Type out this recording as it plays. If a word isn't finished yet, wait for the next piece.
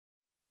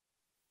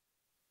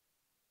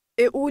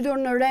E ullur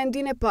në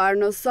rendin e parë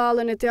në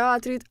sallën e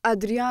teatrit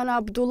Adriana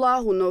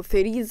Abdullahu në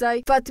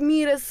Ferizaj,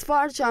 Fatmire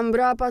Svarqa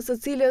mbrapa së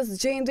cilës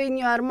gjendej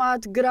një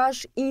armat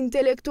grash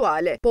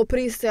intelektuale, po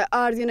priste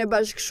ardhjen e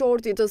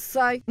bashkëshortit të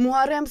saj,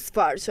 Muharrem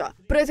Svarqa,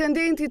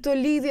 pretendenti të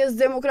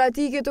lidhjes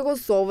demokratike të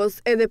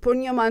Kosovës edhe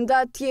për një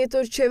mandat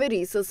tjetër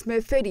qeverisës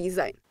me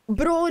Ferizaj.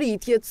 Bro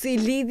rritjet si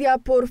lidhja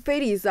por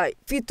Ferizaj,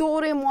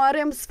 fitore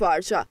Muharrem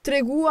Svarqa,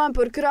 treguan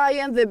për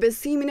krajen dhe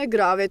besimin e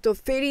grave të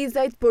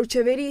Ferizajt për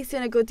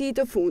qeverisjen e këtij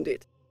të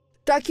fundit.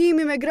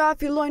 Takimi me gra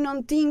filloi nën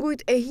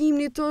tingujt e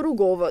himnit të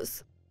Rrugovës.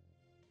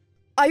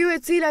 Ajo e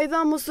cila i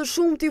dha më së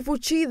shumti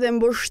fuqi dhe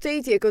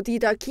mbështetje këtij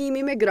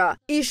takimi me gra,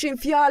 ishin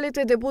fjalët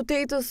e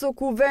deputetës së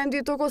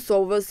Kuvendit të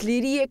Kosovës,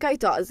 Lirie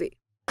Kajtazi.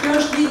 Kjo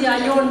është lidhja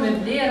jonë me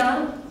vlera,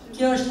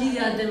 kjo është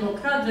lidhja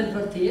demokratëve të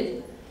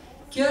vërtet.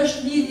 Kjo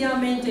është lidhja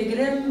me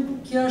integrim,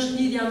 kjo është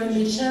lidhja me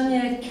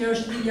mirëqenie, kjo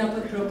është lidhja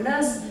për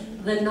progres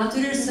dhe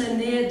natyrisht se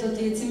ne do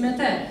të ecim me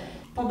te.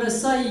 Po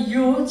besoj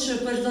ju që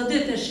për çdo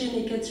ditë e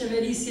shihni këtë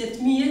qeverisje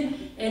të mirë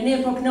e ne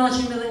po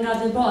kënaqemi edhe nga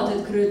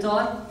debatet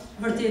kryetar,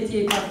 vërtet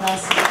je ka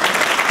pasur.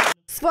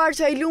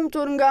 Svarqa i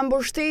lumtur nga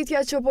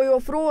mbështetja që po i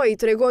ofrohej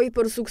tregoi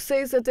për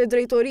sukseset e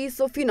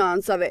drejtorisë së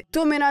financave,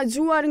 të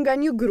menaxhuar nga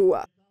një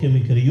grua.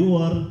 Kemi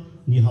krijuar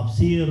një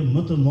hapësirë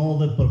më të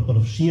madhe për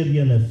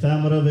përfshirjen e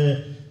femrave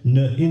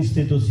në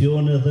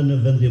institucione dhe në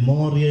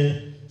vendimarrje,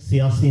 si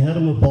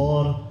asnjëherë më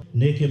parë,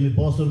 ne kemi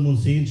pasur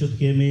mundësinë që të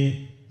kemi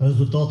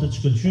rezultate të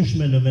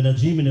shkëlqyeshme në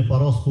menaxhimin e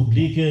parasë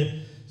publike,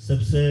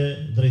 sepse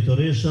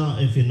drejtoresha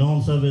e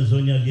financave,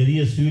 zonja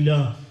Lirie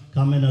Syla,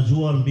 ka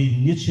menaxhuar mbi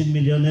 100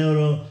 milion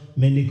euro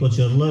me një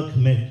koqërllëk,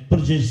 me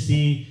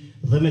përgjegjësi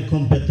dhe me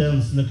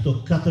kompetencë në këto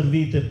 4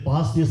 vite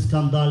pa asnjë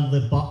skandal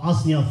dhe pa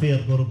asnjë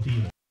aferë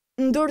korruptive.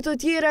 Ndër të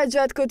tjera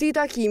gjatë këtij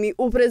takimi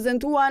u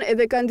prezantuan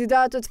edhe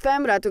kandidatët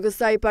femra të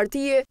kësaj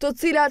partie, të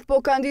cilat po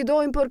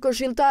kandidojnë për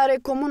këshilltare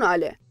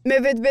komunale. Me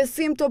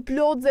vetbesim të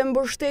plot dhe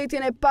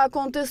mbështetjen e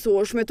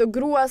pakontestueshme të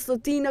gruas së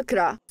tij në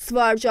krah,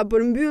 Svarqa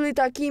përmbylli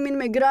takimin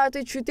me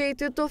Grate,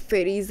 qytetit të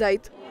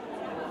Ferizajt.